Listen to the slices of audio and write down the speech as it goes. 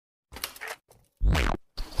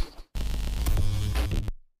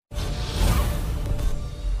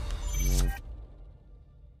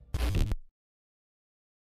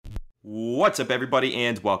What's up, everybody,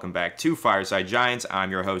 and welcome back to Fireside Giants.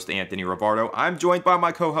 I'm your host, Anthony Rivardo. I'm joined by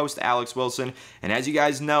my co-host, Alex Wilson. And as you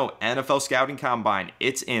guys know, NFL Scouting Combine,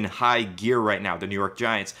 it's in high gear right now. The New York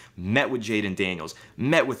Giants met with Jayden Daniels,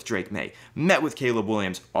 met with Drake May, met with Caleb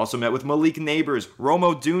Williams, also met with Malik Nabers, Rome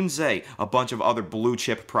Odunze, a bunch of other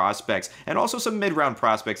blue-chip prospects, and also some mid-round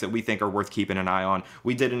prospects that we think are worth keeping an eye on.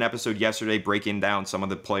 We did an episode yesterday breaking down some of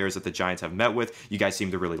the players that the Giants have met with. You guys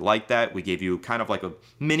seem to really like that. We gave you kind of like a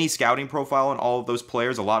mini scouting profile on all of those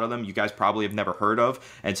players. A lot of them you guys probably have never heard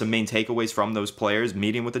of, and some main takeaways from those players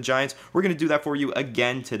meeting with the Giants. We're going to do that for you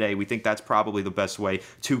again today. We think that's probably the best way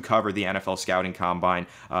to cover the NFL Scouting Combine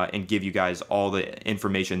and give you guys all the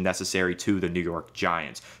information necessary to the New York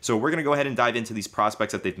Giants. So we're going to go ahead and dive into these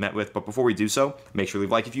prospects that they've met with, but before we do so, make sure you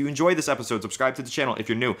leave a like if you enjoyed this episode, subscribe to the channel if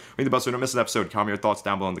you're new. Ring the bell so you don't miss an episode. Comment your thoughts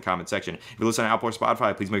down below in the comment section. If you listen to Apple or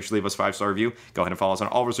Spotify, please make sure to leave us a 5-star review. Go ahead and follow us on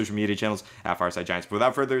all of our social media channels at Fireside Giants. But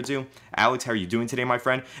without further ado, Alex, how are you doing today, my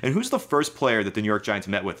friend? And who's the first player that the New York Giants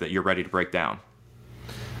met with that you're ready to break down?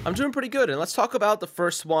 I'm doing pretty good, and let's talk about the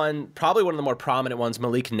first one, probably one of the more prominent ones,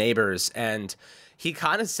 Malik Nabers, and he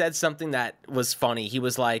kind of said something that was funny. He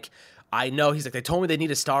was like, he's like, they told me they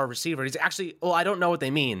need a star receiver. He's actually, well, I don't know what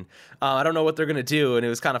they mean. I don't know what they're going to do, and it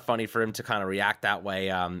was kind of funny for him to kind of react that way.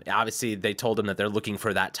 Obviously, they told him that they're looking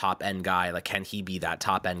for that top-end guy. Like, can he be that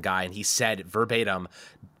top-end guy? And he said verbatim,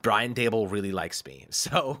 Brian Daboll really likes me.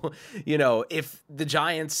 So, if the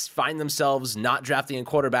Giants find themselves not drafting a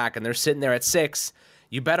quarterback and they're sitting there at 6,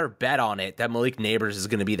 you better bet on it that Malik Nabers is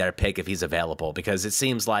going to be their pick if he's available, because it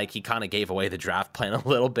seems like he kind of gave away the draft plan a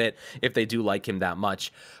little bit if they do like him that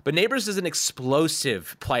much. But Nabers is an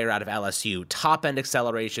explosive player out of LSU. Top-end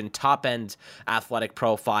acceleration, top-end athletic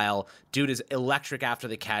profile. Dude is electric after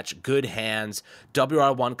the catch, good hands,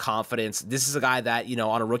 WR1 confidence. This is a guy that,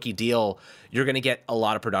 on a rookie deal, you're going to get a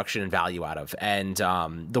lot of production and value out of. And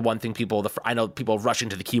the one thing I know people rushing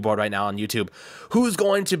to the keyboard right now on YouTube, who's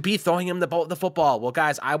going to be throwing him the football? Well,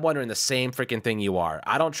 guys, I'm wondering the same freaking thing you are.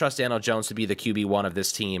 I don't trust Daniel Jones to be the QB1 of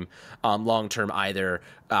this team long-term either.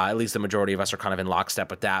 At least the majority of us are kind of in lockstep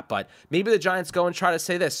with that. But maybe the Giants go and try to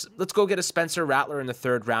say this. Let's go get a Spencer Rattler in the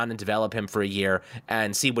 3rd round and develop him for a year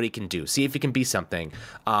and see what he can do. See if he can be something.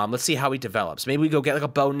 Let's see how he develops. Maybe we go get like a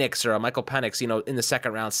Bo Nix or a Michael Penix, in the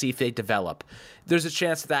 2nd round, see if they develop. There's a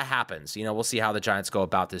chance that happens. We'll see how the Giants go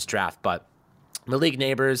about this draft. But Malik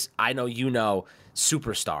Nabers, I know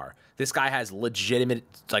superstar. This guy has legitimate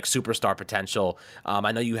superstar potential.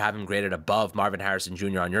 I know you have him graded above Marvin Harrison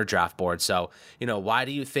Jr. on your draft board. So, why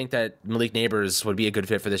do you think that Malik Nabers would be a good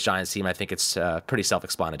fit for this Giants team? I think it's pretty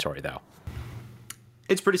self-explanatory, though.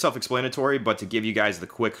 It's pretty self-explanatory, but to give you guys the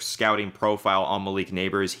quick scouting profile on Malik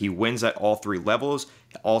Nabers, he wins at all 3 levels.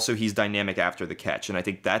 Also, he's dynamic after the catch, and I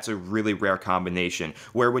think that's a really rare combination,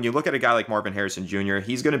 where when you look at a guy like Marvin Harrison Jr.,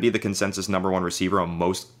 he's going to be the consensus #1 receiver on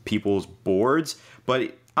most people's boards,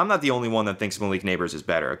 but I'm not the only one that thinks Malik Nabers is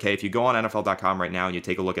better, okay? If you go on NFL.com right now and you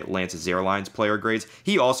take a look at Lance Zierlein's player grades,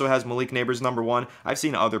 he also has Malik Nabers #1. I've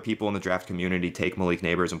seen other people in the draft community take Malik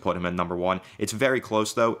Nabers and put him at #1. It's very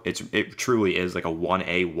close, though. It truly is like a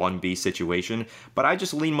 1A, 1B situation. But I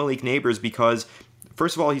just lean Malik Nabers because,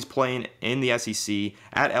 first of all, he's playing in the SEC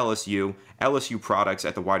at LSU. LSU products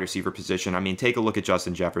at the wide receiver position. I mean, take a look at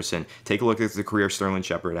Justin Jefferson. Take a look at the career Sterling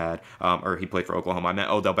Shepard had, or he played for Oklahoma. I meant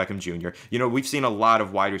Odell Beckham Jr. We've seen a lot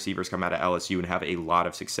of wide receivers come out of LSU and have a lot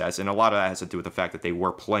of success, and a lot of that has to do with the fact that they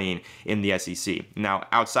were playing in the SEC. Now,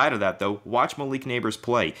 outside of that, though, watch Malik Nabers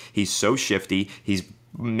play. He's so shifty. He's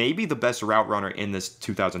maybe the best route runner in this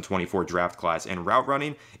 2024 draft class, and route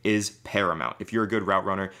running is paramount. If you're a good route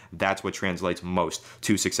runner, that's what translates most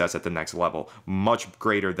to success at the next level, much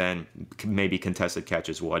greater than maybe contested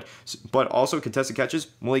catches would. But also contested catches,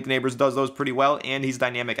 Malik Nabers does those pretty well, and he's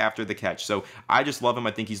dynamic after the catch. So I just love him.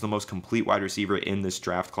 I think he's the most complete wide receiver in this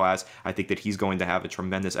draft class. I think that he's going to have a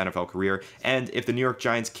tremendous NFL career, and if the New York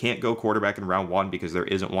Giants can't go quarterback in round 1 because there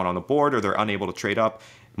isn't one on the board or they're unable to trade up,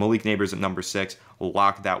 Malik Nabers at #6,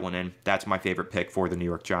 lock that one in. That's my favorite pick for the New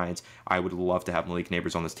York Giants. I would love to have Malik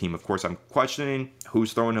Nabers on this team. Of course, I'm questioning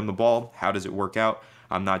who's throwing him the ball. How does it work out?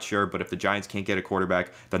 I'm not sure, but if the Giants can't get a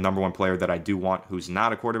quarterback, the #1 player that I do want who's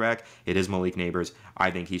not a quarterback, it is Malik Nabers.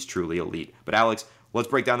 I think he's truly elite. But Alex, let's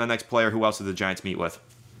break down the next player. Who else did the Giants meet with?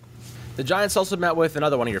 The Giants also met with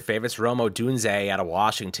another one of your favorites, Rome Odunze out of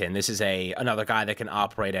Washington. This is another guy that can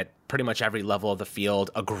operate at pretty much every level of the field,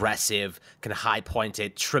 aggressive, can high point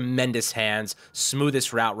it, tremendous hands,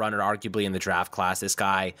 smoothest route runner arguably in the draft class. This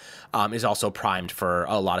guy is also primed for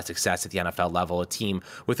a lot of success at the NFL level. A team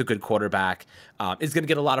with a good quarterback is going to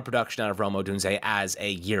get a lot of production out of Rome Odunze as a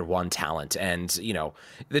year one talent. And, you know,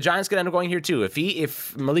 the Giants could end up going here too.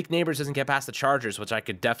 If Malik Nabers doesn't get past the Chargers, which I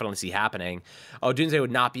could definitely see happening, Odunze would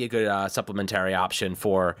not be a good supplementary option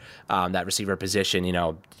for that receiver position. You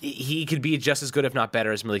know, he could be just as good, if not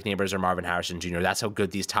better, as Malik Nabers or Marvin Harrison Jr. That's how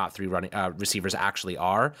good these top three running receivers actually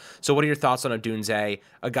are. So what are your thoughts on Odunze,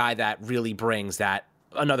 a guy that really brings that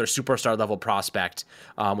another superstar level prospect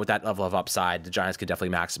with that level of upside? The Giants could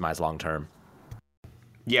definitely maximize long term.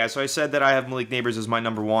 Yeah, so I said that I have Malik Nabers as my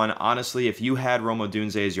number one. Honestly, if you had Rome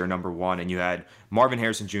Odunze as your number one and you had Marvin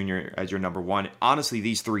Harrison Jr. as your number one, honestly,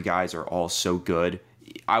 these three guys are all so good.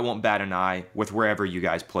 I won't bat an eye with wherever you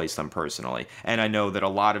guys place them personally. And I know that a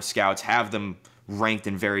lot of scouts have them ranked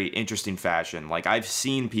in very interesting fashion. Like, I've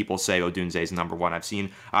seen people say Odunze is number one. I've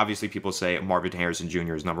seen, obviously, people say Marvin Harrison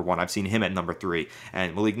Jr. is number one. I've seen him at number 3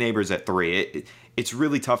 and Malik Nabers at 3. It's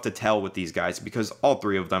really tough to tell with these guys because all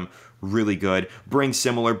three of them really good, bring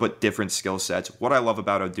similar but different skill sets. What I love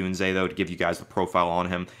about Odunze, though, to give you guys the profile on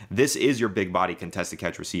him, this is your big body contested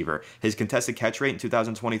catch receiver. His contested catch rate in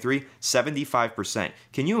 2023, 75%.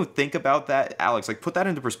 Can you think about that, Alex? Like, put that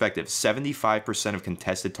into perspective. 75% of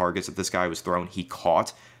contested targets that this guy was thrown, he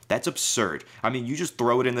caught. That's absurd. I mean, you just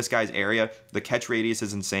throw it in this guy's area. The catch radius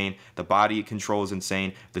is insane. The body control is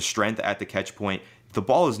insane. The strength at the catch point. The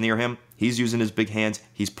ball is near him. He's using his big hands.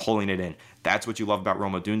 He's pulling it in. That's what you love about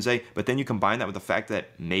Rome Odunze. But then you combine that with the fact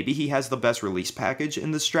that maybe he has the best release package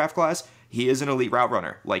in this draft class. He is an elite route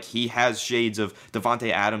runner. Like, he has shades of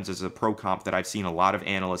Devontae Adams as a pro comp that I've seen a lot of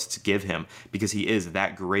analysts give him because he is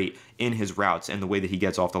that great in his routes and the way that he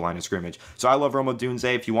gets off the line of scrimmage. So I love Rome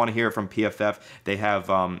Odunze. If you want to hear it from PFF, they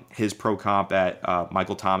have his pro comp at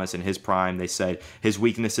Michael Thomas in his prime. They said his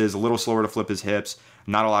weakness is a little slower to flip his hips,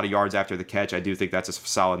 not a lot of yards after the catch. I do think that's a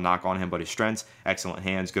solid knock on him, but his strengths, excellent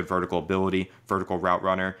hands, good vertical ability, vertical route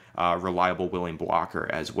runner, reliable, willing blocker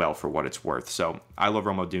as well for what it's worth. So I love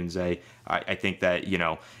Rome Odunze. I think that, you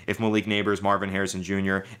know, if Malik Nabers, Marvin Harrison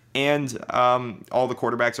Jr., and all the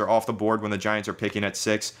quarterbacks are off the board when the Giants are picking at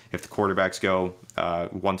 6, if the quarterbacks go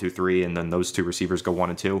 1, 2, 3, and then those two receivers go 1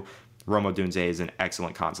 and 2, Rome Odunze is an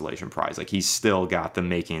excellent consolation prize. Like, he's still got the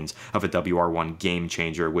makings of a WR1 game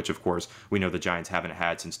changer, which, of course, we know the Giants haven't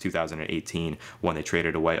had since 2018 when they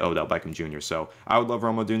traded away Odell Beckham Jr. So I would love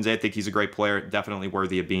Rome Odunze. I think he's a great player, definitely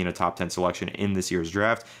worthy of being a top 10 selection in this year's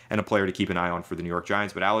draft, and a player to keep an eye on for the New York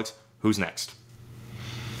Giants. But Alex, who's next?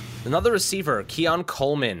 Another receiver, Keon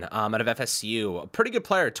Coleman out of FSU. A pretty good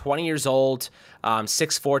player, 20 years old,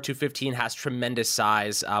 6'4", 215, has tremendous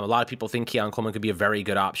size. A lot of people think Keon Coleman could be a very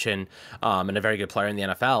good option and a very good player in the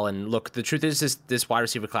NFL. And look, the truth is this wide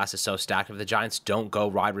receiver class is so stacked. If the Giants don't go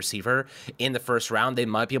wide receiver in the first round, they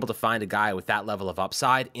might be able to find a guy with that level of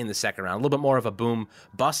upside in the second round. A little bit more of a boom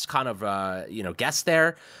bust kind of guess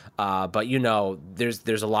there. But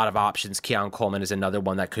there's a lot of options. Keon Coleman is another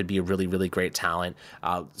one that could be a really, really great talent.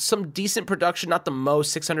 Some decent production, not the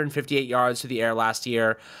most, 658 yards through the air last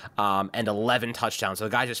year, and 11 touchdowns. So the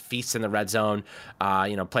guy just feasts in the red zone.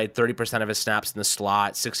 Played 30% of his snaps in the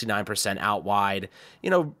slot, 69% out wide.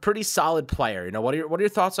 Pretty solid player. What are your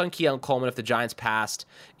thoughts on Keon Coleman if the Giants passed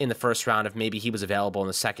in the first round? If maybe he was available in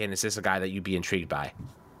the second, is this a guy that you'd be intrigued by?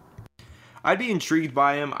 I'd be intrigued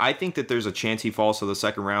by him. I think that there's a chance he falls to the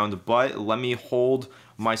second round, but let me hold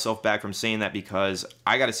myself back from saying that because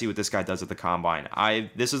I got to see what this guy does at the combine.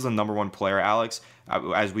 This is the number one player, Alex.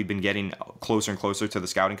 As we've been getting closer and closer to the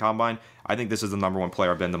scouting combine, I think this is the number one player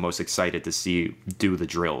I've been the most excited to see do the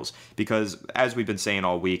drills. Because as we've been saying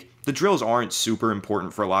all week, the drills aren't super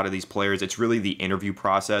important for a lot of these players. It's really the interview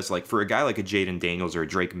process. Like for a guy like a Jaden Daniels or a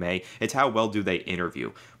Drake May, it's how well do they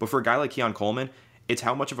interview. But for a guy like Keon Coleman, it's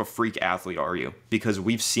how much of a freak athlete are you? Because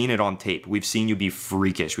we've seen it on tape. We've seen you be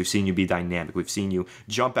freakish. We've seen you be dynamic. We've seen you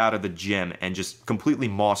jump out of the gym and just completely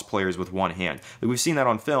moss players with one hand. We've seen that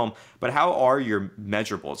on film, but how are your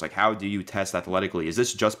measurables? Like, how do you test athletically? Is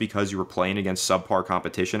this just because you were playing against subpar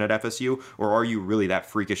competition at FSU, or are you really that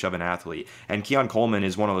freakish of an athlete? And Keon Coleman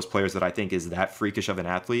is one of those players that I think is that freakish of an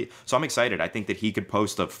athlete, so I'm excited. I think that he could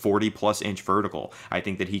post a 40-plus inch vertical. I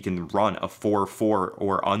think that he can run a 4.4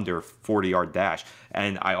 or under 40-yard dash.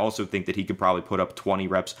 And I also think that he could probably put up 20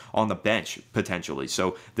 reps on the bench, potentially.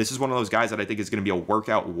 So this is one of those guys that I think is going to be a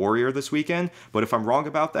workout warrior this weekend. But if I'm wrong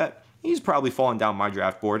about that, he's probably fallen down my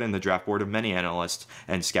draft board and the draft board of many analysts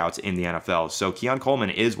and scouts in the NFL. So Keon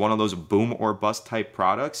Coleman is one of those boom or bust type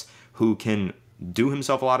products who can do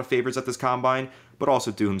himself a lot of favors at this combine, but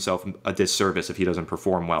also do himself a disservice if he doesn't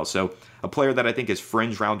perform well. So a player that I think is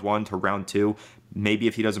fringe round 1 to round 2. Maybe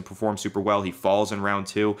if he doesn't perform super well, he falls in round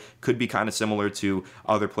 2. Could be kind of similar to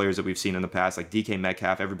other players that we've seen in the past, like DK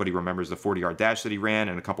Metcalf. Everybody remembers the 40-yard dash that he ran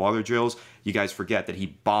and a couple other drills. You guys forget that he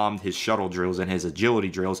bombed his shuttle drills and his agility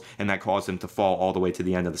drills, and that caused him to fall all the way to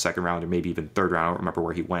the end of the second round or maybe even third round. I don't remember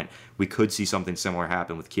where he went. We could see something similar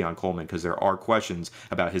happen with Keon Coleman because there are questions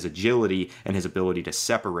about his agility and his ability to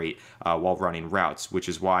separate while running routes, which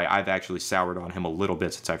is why I've actually soured on him a little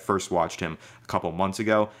bit since I first watched him a couple months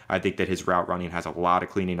ago. I think that his route running has a lot of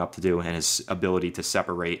cleaning up to do, and his ability to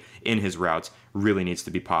separate in his routes really needs to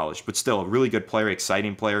be polished. But still, a really good player,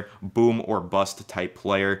 exciting player, boom or bust type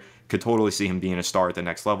player. Could totally see him being a star at the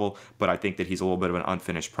next level, but I think that he's a little bit of an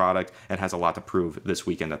unfinished product and has a lot to prove this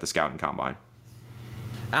weekend at the Scouting Combine.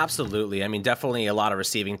 Absolutely. I mean, definitely a lot of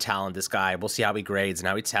receiving talent, this guy. We'll see how he grades and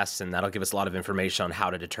how he tests, and that'll give us a lot of information on how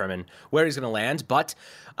to determine where he's going to land. But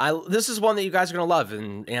this is one that you guys are going to love,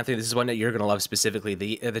 and Anthony, this is one that you're going to love specifically.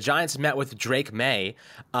 The Giants met with Drake Maye,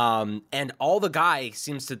 and all the guy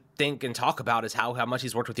seems to think and talk about is how much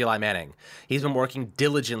he's worked with Eli Manning. He's been working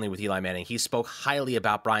diligently with Eli Manning. He spoke highly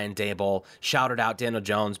about Brian Daboll, shouted out Daniel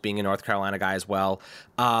Jones being a North Carolina guy as well.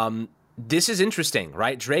 This is interesting,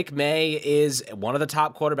 right? Drake Maye is one of the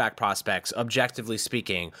top quarterback prospects, objectively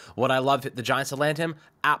speaking. Would I love the Giants to land him?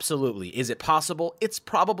 Absolutely. Is it possible? It's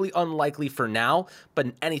probably unlikely for now, but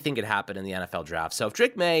anything could happen in the NFL draft. So if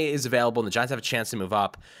Drake Maye is available and the Giants have a chance to move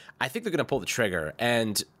up, I think they're going to pull the trigger.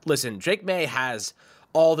 And listen, Drake Maye has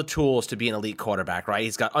all the tools to be an elite quarterback, right?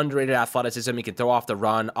 He's got underrated athleticism. He can throw off the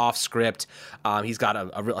run, off script. He's got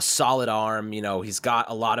a solid arm. You know, he's got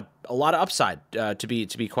a lot of upside. To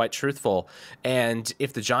be quite truthful. And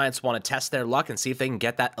if the Giants want to test their luck and see if they can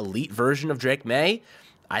get that elite version of Drake Maye,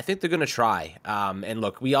 I think they're going to try. And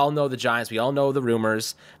look, we all know the Giants. We all know the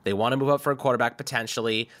rumors. They want to move up for a quarterback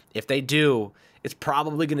potentially. If they do, it's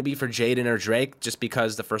probably going to be for Jaden or Drake, just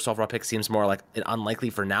because the first overall pick seems more like unlikely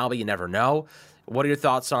for now, but you never know. What are your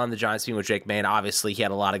thoughts on the Giants being with Drake Maye? And obviously, he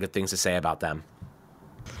had a lot of good things to say about them.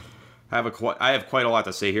 I have quite a lot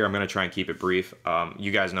to say here. I'm going to try and keep it brief.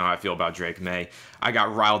 You guys know how I feel about Drake Maye. I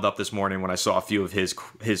got riled up this morning when I saw a few of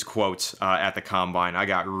his quotes at the Combine. I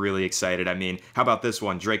got really excited. I mean, how about this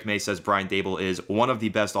one? Drake Maye says Brian Daboll is one of the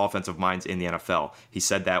best offensive minds in the NFL. He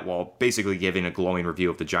said that while basically giving a glowing review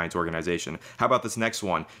of the Giants organization. How about this next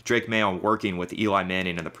one? Drake Maye on working with Eli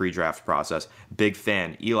Manning in the pre-draft process. Big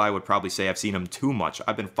fan. Eli would probably say I've seen him too much.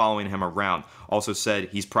 I've been following him around. Also said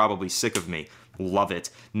he's probably sick of me. Love it.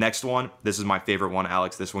 Next one. This is my favorite one,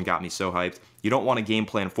 Alex. This one got me so hyped. You don't want a game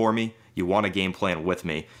plan for me. You want a game plan with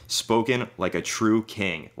me. Spoken like a true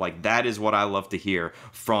king. Like, that is what I love to hear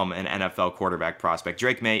from an NFL quarterback prospect.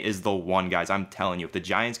 Drake Maye is the one, guys. I'm telling you, if the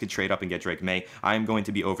Giants could trade up and get Drake Maye, I am going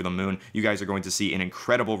to be over the moon. You guys are going to see an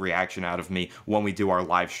incredible reaction out of me when we do our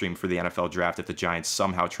live stream for the NFL draft if the Giants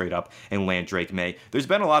somehow trade up and land Drake Maye. There's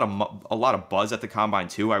been a lot of buzz at the Combine,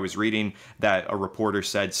 too. I was reading that a reporter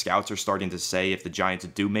said scouts are starting to say if the Giants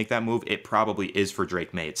do make that move, it probably is for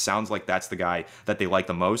Drake Maye. It sounds like that's the guy that they like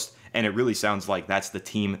the most. And it really sounds like that's the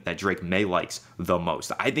team that Drake Maye likes the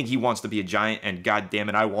most. I think he wants to be a Giant, and God damn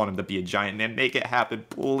it, I want him to be a Giant. Man, make it happen,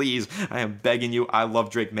 please. I am begging you. I love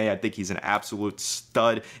Drake Maye. I think he's an absolute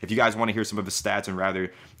stud. If you guys want to hear some of his stats, and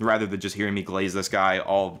rather than just hearing me glaze this guy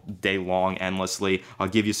all day long, endlessly, I'll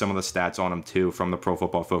give you some of the stats on him too from the Pro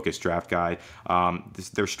Football Focus draft guide.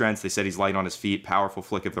 Their strengths, they said he's light on his feet, powerful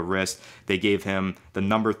flick of the wrist. They gave him the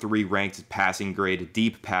number 3 ranked passing grade,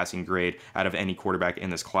 deep passing grade out of any quarterback in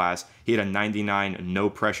this class. He had a 99 no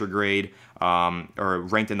pressure grade, or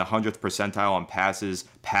ranked in the 100th percentile on passes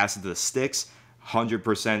to the sticks. 100th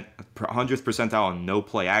percentile on no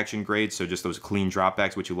play action grade, so just those clean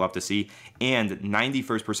dropbacks, which you love to see, and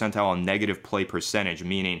 91st percentile on negative play percentage,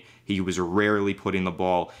 meaning he was rarely putting the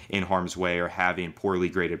ball in harm's way or having poorly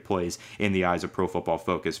graded plays in the eyes of Pro Football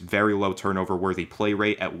Focus. Very low turnover-worthy play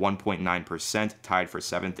rate at 1.9%, tied for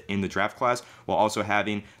 7th in the draft class, while also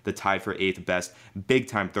having the tied for 8th best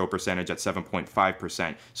big-time throw percentage at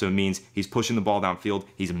 7.5%. So it means he's pushing the ball downfield,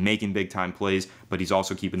 he's making big-time plays, but he's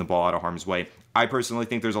also keeping the ball out of harm's way. I personally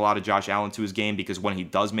think there's a lot of Josh Allen to his game, because when he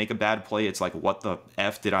does make a bad play, it's like, what the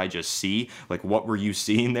F did I just see? Like, what were you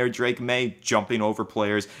seeing there, Drake Maye? Jumping over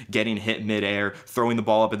players, getting hit midair, throwing the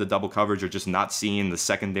ball up into double coverage, or just not seeing the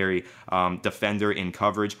secondary defender in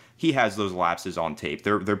coverage. He has those lapses on tape.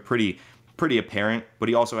 They're pretty apparent, but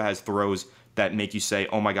he also has throws that make you say,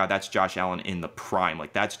 oh my God, that's Josh Allen in the prime.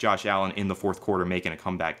 Like, that's Josh Allen in the fourth quarter making a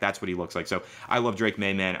comeback. That's what he looks like. So I love Drake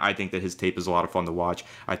May, man. I think that his tape is a lot of fun to watch.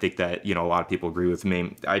 I think that, a lot of people agree with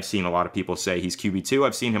me. I've seen a lot of people say he's QB2.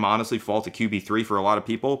 I've seen him honestly fall to QB3 for a lot of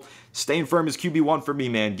people. Staying firm is QB1 for me,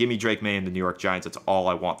 man. Give me Drake May and the New York Giants. That's all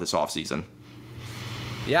I want this offseason.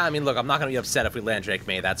 Yeah, I mean, look, I'm not going to be upset if we land Drake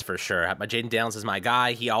May, that's for sure. Jaden Daniels is my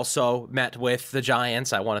guy. He also met with the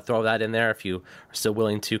Giants. I want to throw that in there if you are still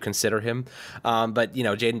willing to consider him. But,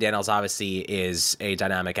 Jaden Daniels obviously is a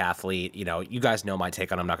dynamic athlete. You guys know my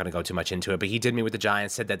take on him. I'm not going to go too much into it. But he did meet with the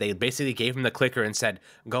Giants, said that they basically gave him the clicker and said,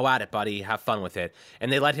 go at it, buddy. Have fun with it.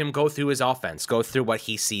 And they let him go through his offense, go through what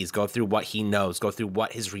he sees, go through what he knows, go through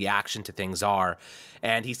what his reaction to things are.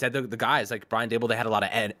 And he said the guys like Brian Daboll, they had a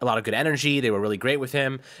lot of good energy. They were really great with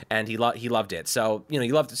him, and he loved it. So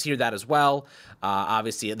you love to hear that as well.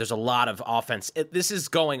 Obviously, there's a lot of offense. This is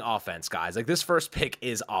going offense, guys. Like this first pick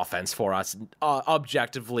is offense for us.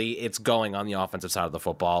 Objectively, it's going on the offensive side of the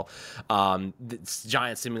football. The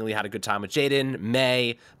Giants seemingly had a good time with Jaden,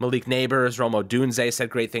 May, Malik Neighbors, Romo Dunze said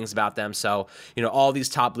great things about them. So all these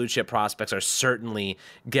top blue chip prospects are certainly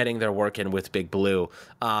getting their work in with Big Blue.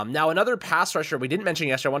 Now another pass rusher we didn't mention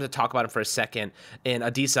yesterday, I wanted to talk about him for a second, in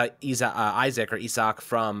Adisa Isaac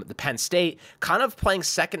from the Penn State, kind of playing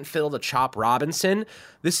second fiddle to Chop Robinson.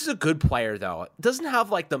 This is a good player, though. Doesn't have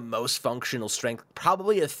like the most functional strength,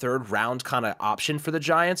 probably a third round kind of option for the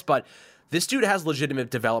Giants, but this dude has legitimate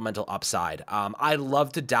developmental upside. I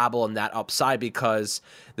love to dabble in that upside because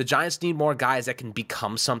the Giants need more guys that can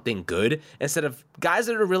become something good instead of guys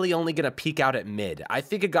that are really only going to peak out at mid. I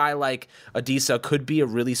think a guy like Adisa could be a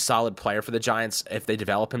really solid player for the Giants if they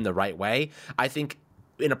develop him the right way. I think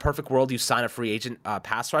in a perfect world, you sign a free agent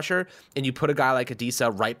pass rusher and you put a guy like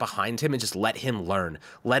Adisa right behind him and just let him learn.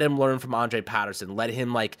 Let him learn from Andre Patterson. Let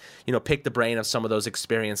him pick the brain of some of those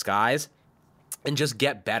experienced guys and just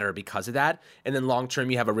get better because of that. And then long-term,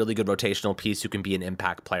 you have a really good rotational piece who can be an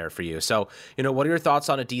impact player for you. So, what are your thoughts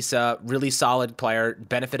on Adisa? Really solid player,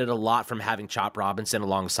 benefited a lot from having Chop Robinson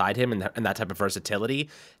alongside him and that type of versatility.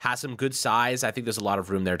 Has some good size. I think there's a lot of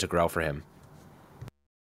room there to grow for him.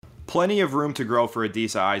 Plenty of room to grow for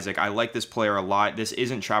Adisa Isaac. I like this player a lot. This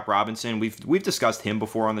isn't Chop Robinson. We've discussed him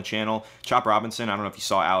before on the channel. Chop Robinson, I don't know if you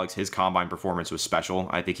saw, Alex, his combine performance was special.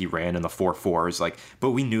 I think he ran in the 4.4s,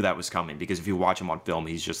 but we knew that was coming because if you watch him on film,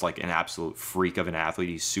 he's just like an absolute freak of an athlete.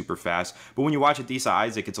 He's super fast. But when you watch Adisa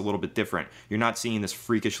Isaac, it's a little bit different. You're not seeing this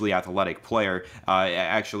freakishly athletic player.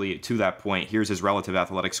 Actually, to that point, here's his relative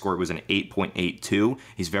athletic score. It was an 8.82.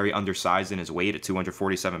 He's very undersized in his weight at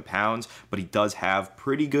 247 pounds, but he does have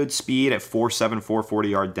pretty good speed at 4.7,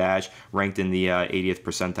 440-yard dash, ranked in the 80th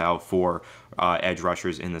percentile for edge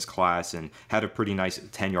rushers in this class, and had a pretty nice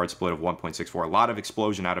 10-yard split of 1.64. A lot of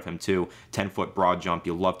explosion out of him too. 10-foot broad jump.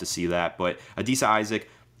 You'll love to see that. But Adisa Isaac,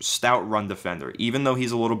 stout run defender. Even though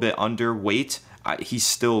he's a little bit underweight, he's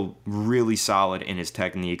still really solid in his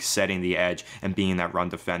technique, setting the edge and being that run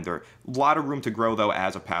defender. A lot of room to grow, though,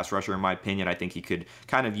 as a pass rusher, in my opinion. I think he could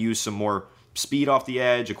kind of use some more speed off the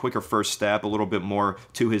edge, a quicker first step, a little bit more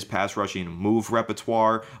to his pass rushing move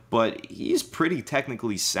repertoire, but he's pretty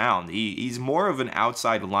technically sound. He's more of an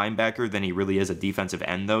outside linebacker than he really is a defensive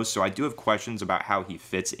end, though, so I do have questions about how he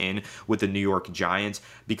fits in with the New York Giants,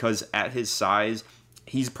 because at his size,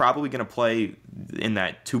 he's probably going to play in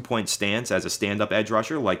that 2-point stance as a stand-up edge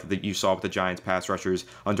rusher like that you saw with the Giants pass rushers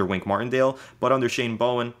under Wink Martindale. But under Shane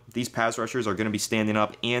Bowen, these pass rushers are going to be standing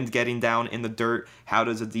up and getting down in the dirt. How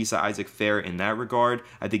does Adisa Isaac fare in that regard?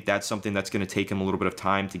 I think that's something that's going to take him a little bit of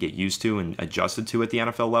time to get used to and adjusted to at the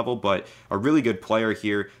NFL level. But a really good player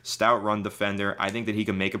here, stout run defender. I think that he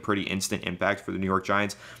can make a pretty instant impact for the New York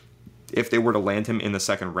Giants if they were to land him in the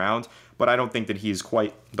second round. But I don't think that he's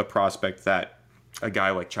quite the prospect that a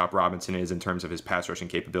guy like Chop Robinson is in terms of his pass rushing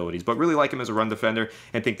capabilities, but really like him as a run defender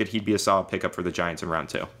and think that he'd be a solid pickup for the Giants in round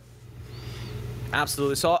 2.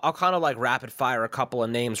 Absolutely. So I'll kind of rapid fire a couple of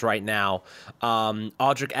names right now.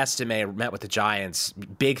 Audric Estime met with the Giants.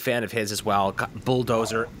 Big fan of his as well.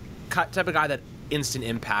 Bulldozer, type of guy that instant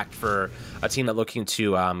impact for a team that looking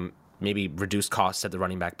to maybe reduce costs at the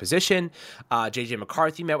running back position. J.J.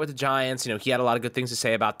 McCarthy met with the Giants. He had a lot of good things to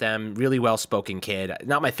say about them. Really well-spoken kid.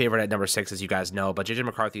 Not my favorite at number 6, as you guys know, but J.J.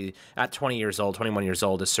 McCarthy at 21 years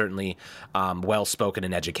old, is certainly well-spoken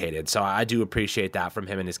and educated. So I do appreciate that from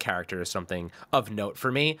him, and his character is something of note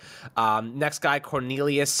for me. Next guy,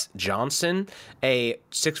 Cornelius Johnson, a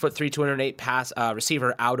 6'3", 208 pass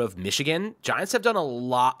receiver out of Michigan. Giants have done a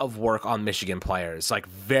lot of work on Michigan players,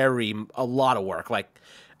 a lot of work.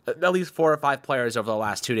 At least 4 or 5 players over the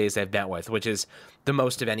last 2 days they've met with, which is the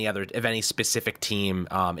most of any specific team,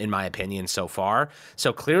 in my opinion, so far.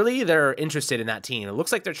 So clearly they're interested in that team. It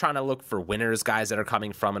looks like they're trying to look for winners, guys that are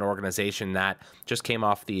coming from an organization that just came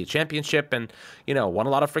off the championship and, won a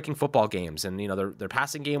lot of freaking football games. And, their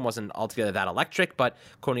passing game wasn't altogether that electric, but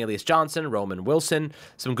Cornelius Johnson, Roman Wilson,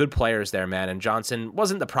 some good players there, man. And Johnson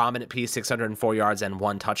wasn't the prominent piece, 604 yards and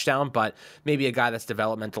 1 touchdown, but maybe a guy that's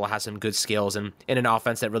developmental, has some good skills, and in an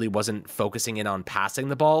offense that really wasn't focusing in on passing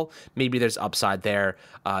the ball, maybe there's upside there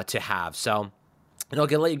to have. So, I'll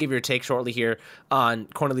let you give your take shortly here on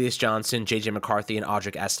Cornelius Johnson, J.J. McCarthy, and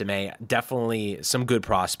Audric Estime. Definitely some good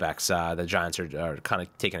prospects the Giants are kind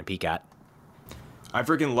of taking a peek at. I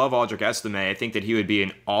freaking love Audric Estime. I think that he would be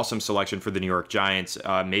an awesome selection for the New York Giants,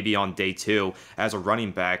 maybe on day 2 as a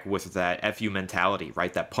running back with that FU mentality,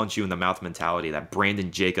 right? That punch you in the mouth mentality, that Brandon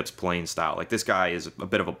Jacobs playing style. Like, this guy is a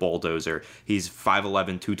bit of a bulldozer. He's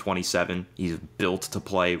 5'11", 227. He's built to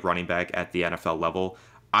play running back at the NFL level.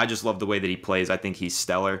 I just love the way that he plays. I think he's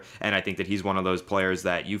stellar, and I think that he's one of those players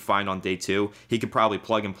that you find on day 2. He could probably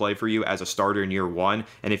plug and play for you as a starter in year 1,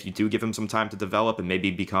 and if you do give him some time to develop and maybe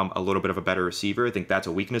become a little bit of a better receiver, I think that's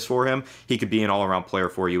a weakness for him. He could be an all-around player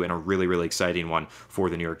for you and a really, really exciting one for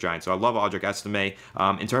the New York Giants. So I love Audric Estime.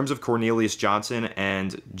 In terms of Cornelius Johnson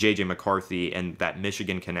and J.J. McCarthy and that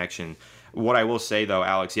Michigan connection, what I will say, though,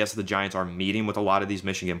 Alex, yes, the Giants are meeting with a lot of these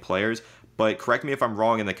Michigan players, but correct me if I'm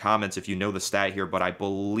wrong in the comments if you know the stat here, but I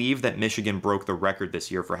believe that Michigan broke the record this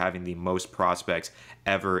year for having the most prospects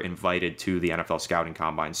ever invited to the NFL Scouting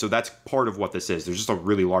Combine. So that's part of what this is. There's just a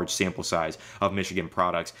really large sample size of Michigan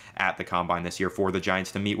products at the Combine this year for the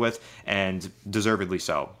Giants to meet with, and deservedly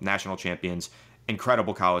so. National champions.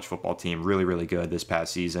 Incredible college football team, really, really good this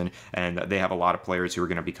past season, and they have a lot of players who are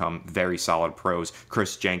going to become very solid pros.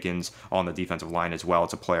 Chris Jenkins on the defensive line as well.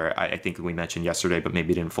 It's a player I think we mentioned yesterday, but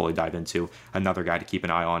maybe didn't fully dive into. Another guy to keep an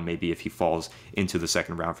eye on, maybe if he falls into the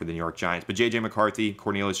second round for the New York Giants. But J.J. McCarthy,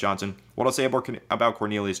 Cornelius Johnson. What I'll say about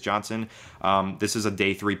Cornelius Johnson, this is a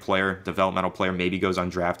day 3 player, developmental player, maybe goes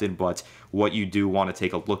undrafted, but what you do want to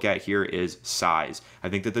take a look at here is size. I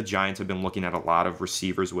think that the Giants have been looking at a lot of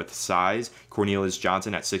receivers with size. Cornelius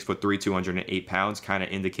Johnson at 6'3", 208 pounds kind of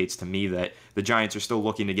indicates to me that the Giants are still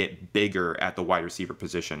looking to get bigger at the wide receiver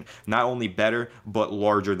position. Not only better, but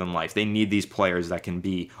larger than life. They need these players that can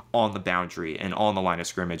be on the boundary and on the line of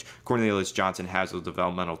scrimmage. Cornelius Johnson has those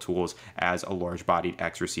developmental tools as a large-bodied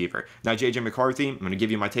X-receiver. Now, J.J. McCarthy, I'm going to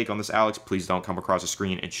give you my take on this, Alex. Please don't come across the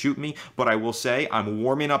screen and shoot me, but I will say I'm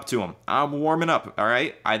warming up to him. I'm warming up, all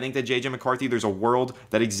right? I think that J.J. McCarthy, there's a world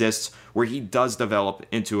that exists where he does develop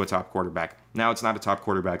into a top quarterback. Now, it's not a top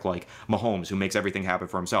quarterback like Mahomes, who makes everything happen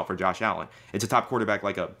for himself, or Josh Allen. It's a top quarterback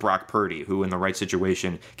like a Brock Purdy, who in the right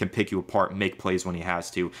situation can pick you apart, make plays when he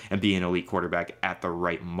has to, and be an elite quarterback at the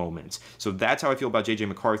right moments. So that's how I feel about J.J.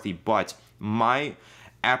 McCarthy, but my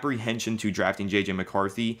apprehension to drafting J.J.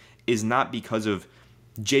 McCarthy is not because of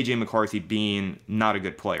J.J. McCarthy being not a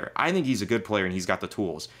good player. I think he's a good player and he's got the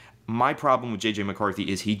tools. My problem with J.J. McCarthy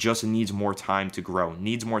is he just needs more time to grow,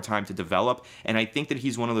 needs more time to develop, and I think that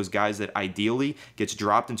he's one of those guys that ideally gets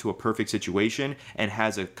dropped into a perfect situation and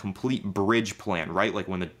has a complete bridge plan, right? Like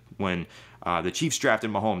when the Chiefs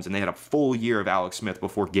drafted Mahomes and they had a full year of Alex Smith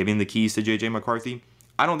before giving the keys to J.J. McCarthy.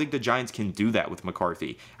 I don't think the Giants can do that with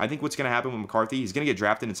McCarthy. I think what's going to happen with McCarthy, he's going to get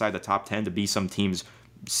drafted inside the top 10 to be some team's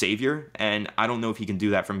savior, and I don't know if he can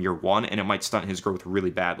do that from year 1, and it might stunt his growth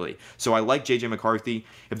really badly. So I like J.J. McCarthy.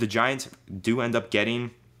 If the Giants do end up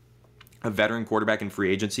getting a veteran quarterback in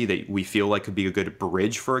free agency that we feel like could be a good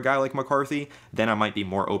bridge for a guy like McCarthy, then I might be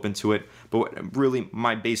more open to it. But really,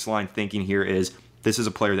 my baseline thinking here is this is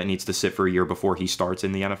a player that needs to sit for a year before he starts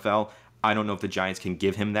in the NFL. I don't know if the Giants can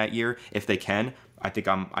give him that year. If they can, I think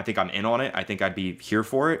I'm in on it. I think I'd be here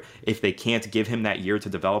for it. If they can't give him that year to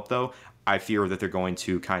develop, though, I fear that they're going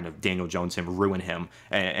to kind of Daniel Jones him, ruin him.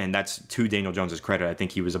 And that's to Daniel Jones' credit. I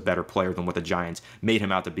think he was a better player than what the Giants made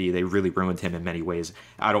him out to be. They really ruined him in many ways.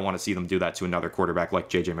 I don't want to see them do that to another quarterback like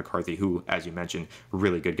J.J. McCarthy, who, as you mentioned,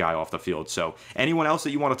 really good guy off the field. So anyone else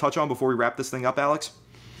that you want to touch on before we wrap this thing up, Alex?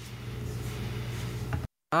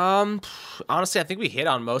 Honestly, I think we hit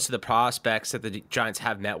on most of the prospects that the Giants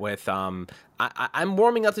have met with. I'm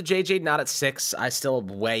warming up to JJ, not at 6. I still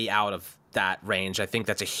way out of that range. I think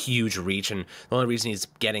that's a huge reach, and the only reason he's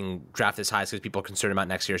getting drafted as high is because people are concerned about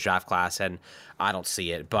next year's draft class, and I don't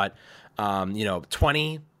see it. But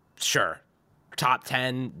 20, sure. Top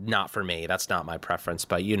 10, not for me. That's not my preference,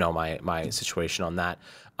 but my situation on that.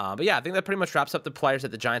 But yeah, I think that pretty much wraps up the players that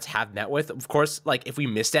the Giants have met with. Of course, like if we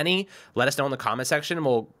missed any, let us know in the comment section, and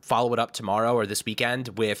we'll follow it up tomorrow or this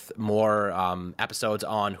weekend with more episodes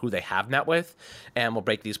on who they have met with, and we'll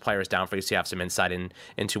break these players down for you so you have some insight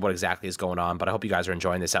into what exactly is going on. But I hope you guys are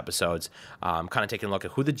enjoying this episodes, kind of taking a look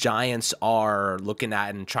at who the Giants are looking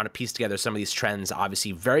at and trying to piece together some of these trends.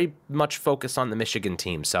 Obviously, very much focused on the Michigan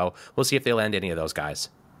team, so we'll see if they land any of those guys.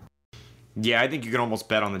 Yeah, I think you can almost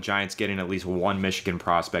bet on the Giants getting at least one Michigan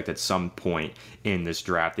prospect at some point in this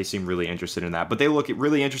draft. They seem really interested in that. But they look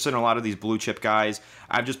really interested in a lot of these blue chip guys.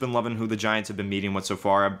 I've just been loving who the Giants have been meeting with so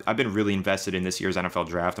far. I've been really invested in this year's NFL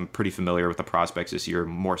draft. I'm pretty familiar with the prospects this year,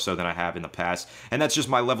 more so than I have in the past. And that's just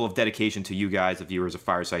my level of dedication to you guys, the viewers of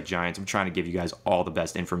Fireside Giants. I'm trying to give you guys all the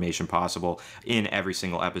best information possible in every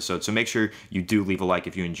single episode. So make sure you do leave a like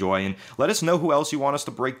if you enjoy. And let us know who else you want us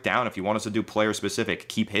to break down. If you want us to do player specific,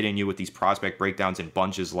 keep hitting you with these prospect breakdowns in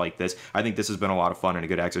bunches like this. I think this has been a lot of fun and a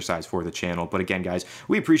good exercise for the channel. But again, guys,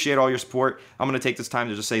 we appreciate all your support. I'm going to take this time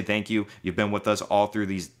to just say thank you. You've been with us all through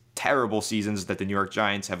these terrible seasons that the New York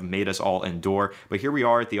Giants have made us all endure. But here we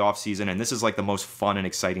are at the offseason, and this is like the most fun and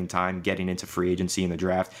exciting time getting into free agency and the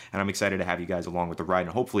draft. And I'm excited to have you guys along with the ride and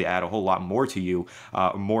hopefully add a whole lot more to you,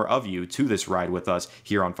 more of you to this ride with us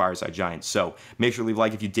here on Fireside Giants. So make sure to leave a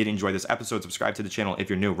like if you did enjoy this episode. Subscribe to the channel if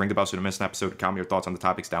you're new. Ring the bell so you don't miss an episode. Comment your thoughts on the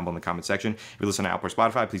topics down below in the comment section. If you listen to Apple or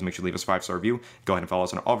Spotify, please make sure to leave us a 5-star review. Go ahead and follow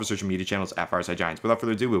us on all of our social media channels at Fireside Giants. Without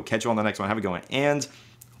further ado, we'll catch you on the next one. Have a good one, and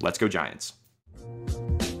let's go Giants.